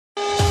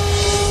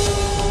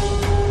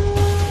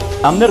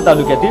अमनेर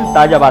तालुक्यातील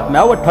ताज्या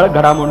बातम्या व ठळक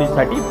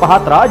घडामोडींसाठी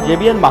पाहत राहा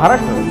JBN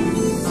महाराष्ट्र।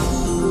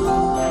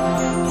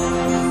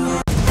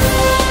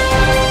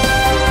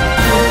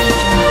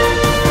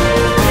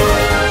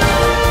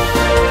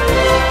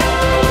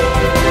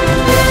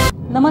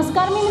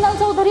 नमस्कार, मी मिनल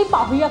चौधरी।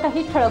 पाहूया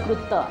काही ठळक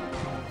वृत्त।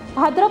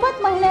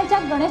 भाद्रपद महिन्याच्या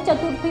गणेश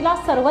चतुर्थीला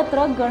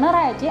सर्वत्र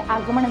गणरायाचे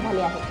आगमन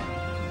झाले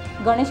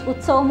आहे। गणेश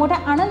उत्सव मोठ्या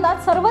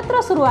आनंदात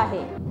सर्वत्र सुरू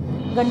आहे।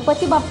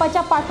 गणपती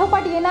बाप्पाच्या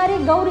पाठोपाठ येणारी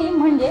गौरी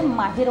म्हणजे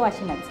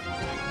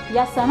माहेरवाशीनच।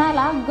 या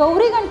सणाला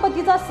गौरी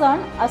गणपतीचा सण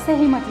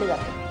असेही म्हटले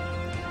जाते।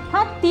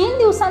 हा 3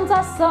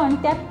 दिवसांचा सण,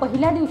 त्यात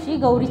पहिल्या दिवशी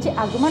गौरीचे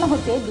आगमन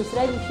होते,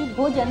 दुसऱ्या दिवशी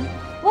भोजन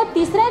व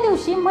तिसऱ्या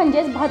दिवशी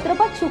म्हणजेच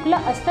भाद्रपद शुक्ल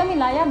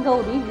अष्टमीला या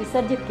गौरी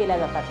विसर्जित केल्या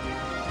जातात।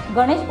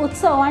 गणेश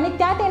उत्सव आणि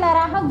त्यात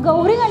येणारा हा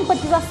गौरी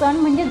गणपतीचा सण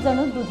म्हणजे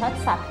जणू दुधात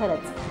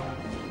साखरच।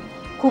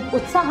 खूप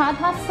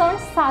उत्साहात हा सण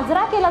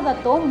साजरा केला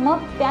जातो। मग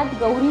त्यात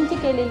गौरींची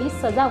केलेली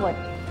सजावट,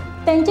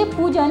 त्यांचे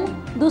पूजन,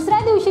 दुसऱ्या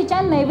दिवशीच्या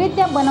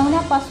नैवेद्य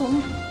बनवण्यापासून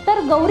तर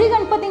गौरी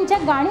गणपतींच्या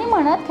गाणी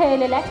म्हणत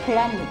खेळलेल्या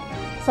खेळांनी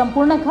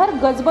संपूर्ण घर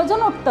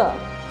गजबजून उठतं।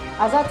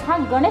 आजच हा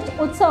गणेश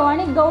उत्सव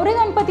आणि गौरी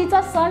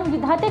गणपतीचा सण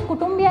विधाते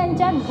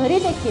कुटुंबियांच्या घरी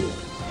देखील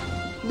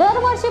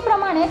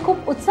दरवर्षीप्रमाणे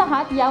खूप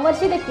उत्साहात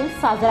यावर्षी देखील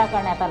साजरा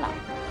करण्यात आला।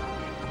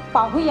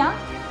 पाहूया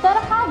तर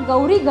हा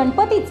गौरी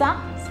गणपतीचा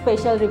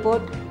स्पेशल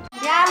रिपोर्ट।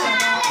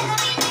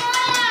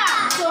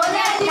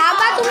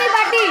 तुम्ही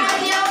पाटी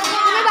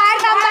तुम्ही बाहेर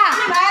थांबा,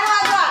 बाहेर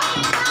वाजवा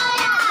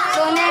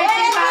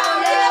सोन्याची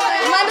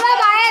पावलं वाजवा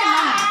बाहेर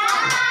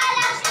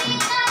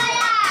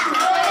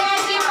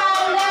सोन्याची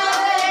पावलं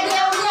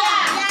देऊया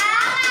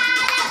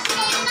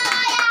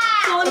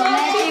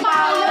सोन्याची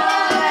पावलं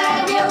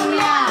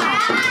देऊया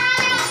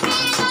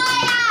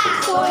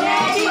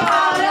सोन्याची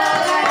पावलं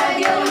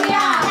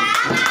देऊया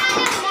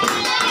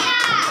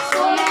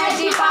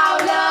सोन्याची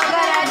पावलं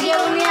घरात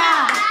देऊया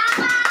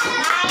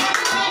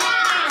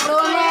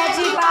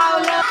सोन्याची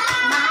पावलं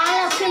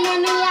महालक्ष्मी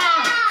म्हणूया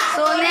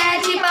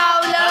सोन्याची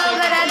पावलं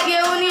घरात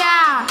घेऊन या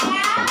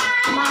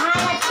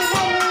महालक्ष्मी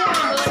म्हणूया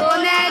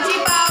सोन्याची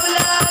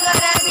पावलं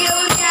घरात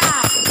घेऊन या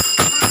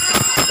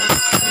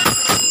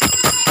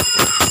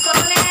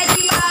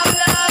सोन्याची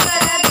पावलं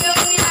घरात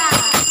घेऊन या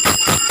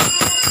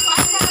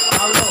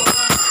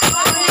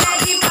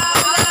सोन्याची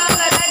पावलं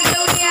घरात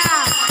घेऊन या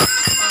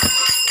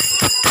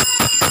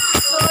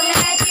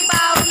सोन्याची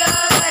पावलं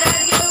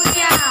घरात घेऊन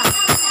या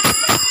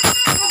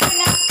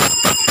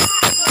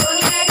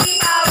सोन्याची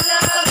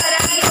पावलं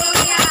घरात घेऊन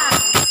या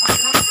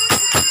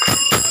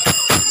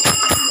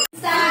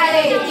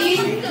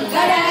साडेतीन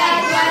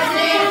घड्याळात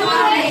वाजले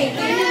पावणे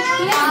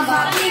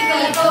बाकी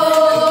करतो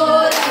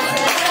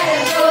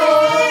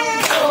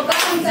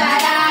कोकणचा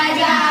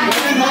राजा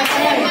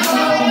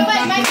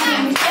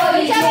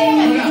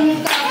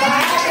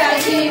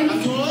कपाटाची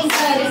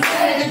सर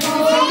सर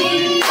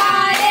गोविंदा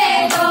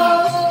रे गो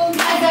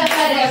माझं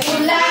घर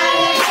गुलाल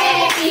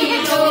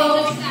घेतो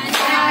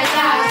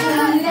राजा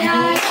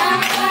संध्याच्या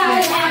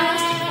काळ्या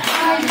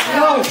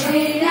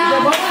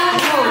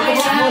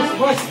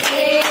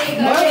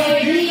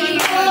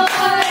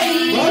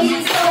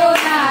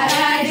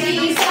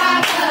सोनाराची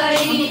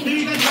साखळी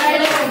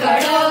गडो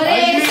गडो रे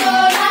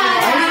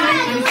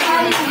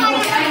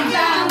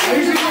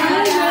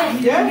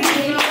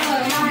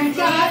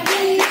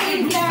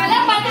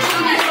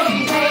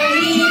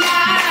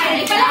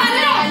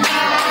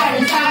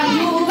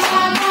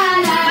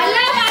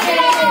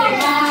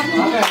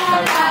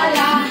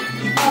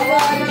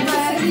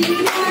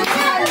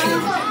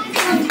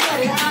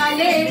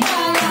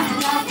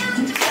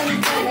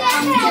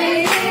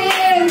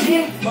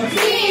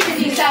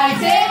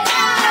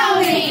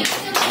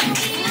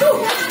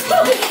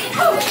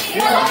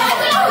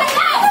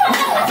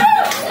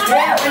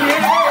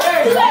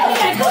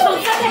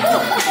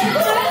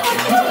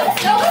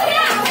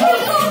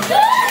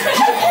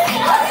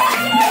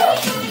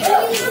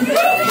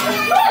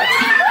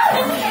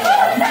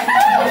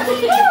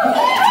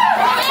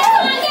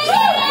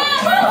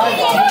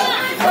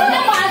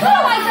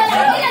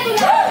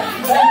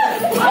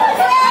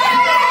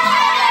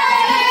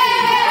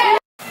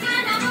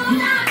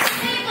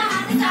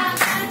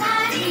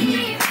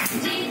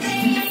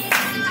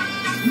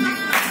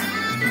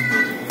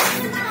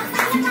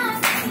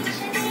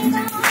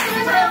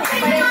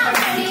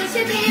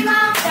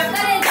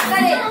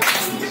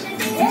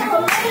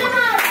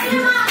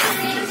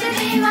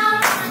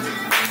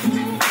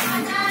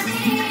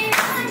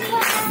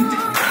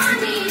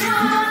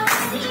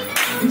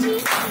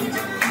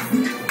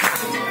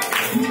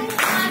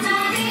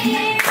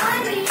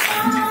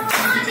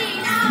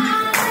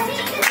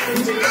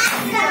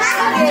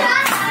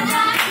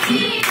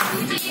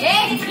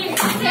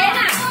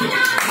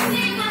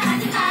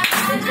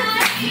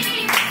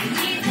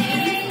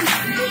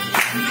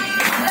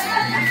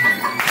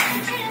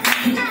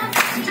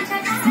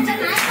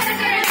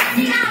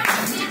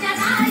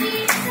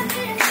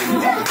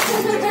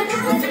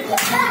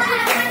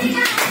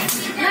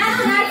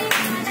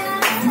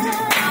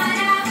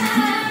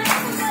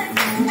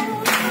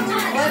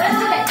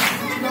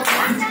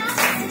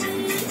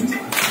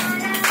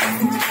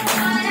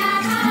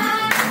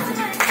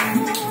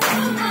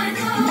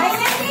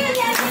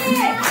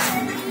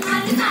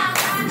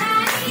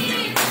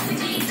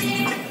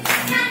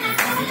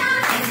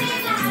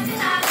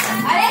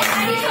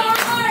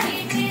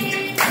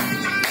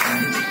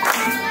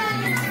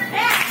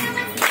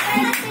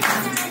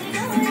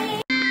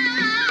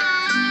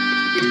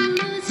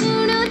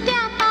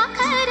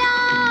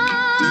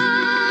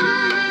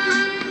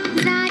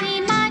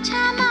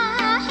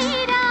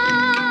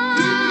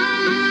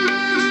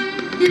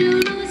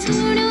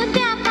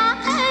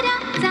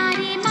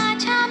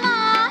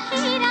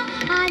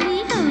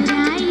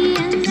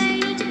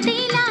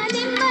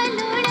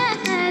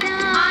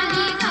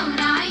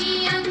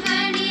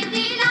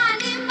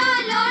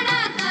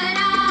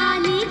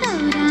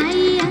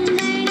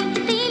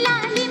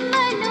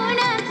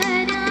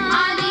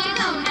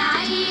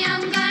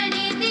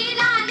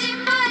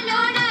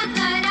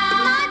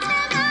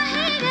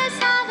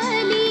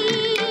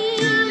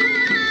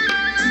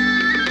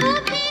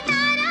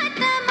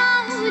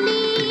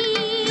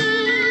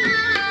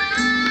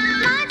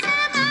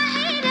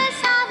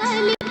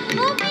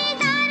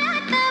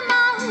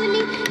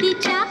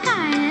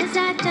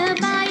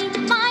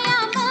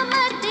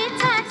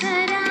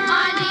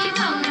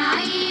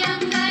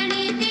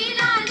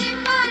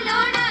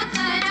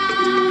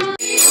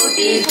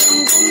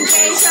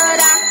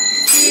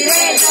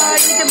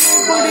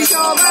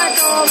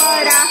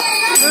वरा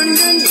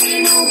झुंझुंती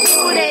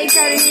नुपुरे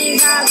चरणी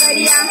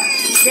घागरिया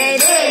जय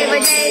देव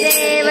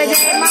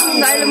जय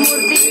मंगल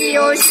मूर्ती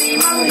ओ श्री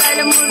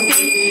मंगल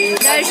मूर्ती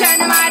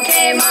दर्शन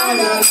माते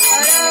मंगल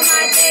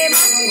माते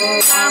मंगल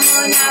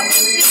कामना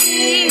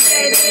पूर्ती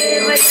जय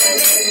देव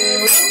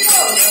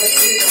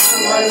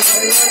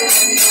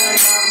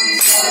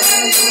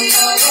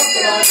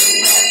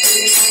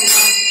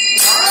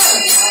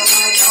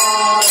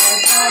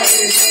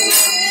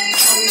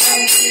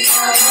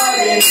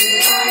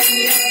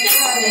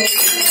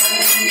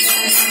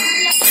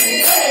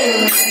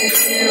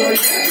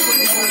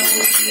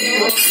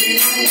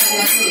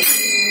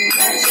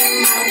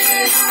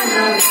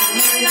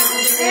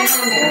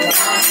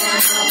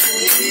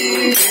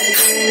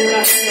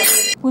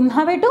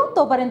पुन्हा भेटू,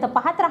 तोपर्यंत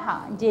पाहत रहा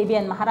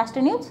JBN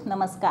महाराष्ट्र न्यूज.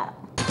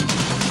 नमस्कार.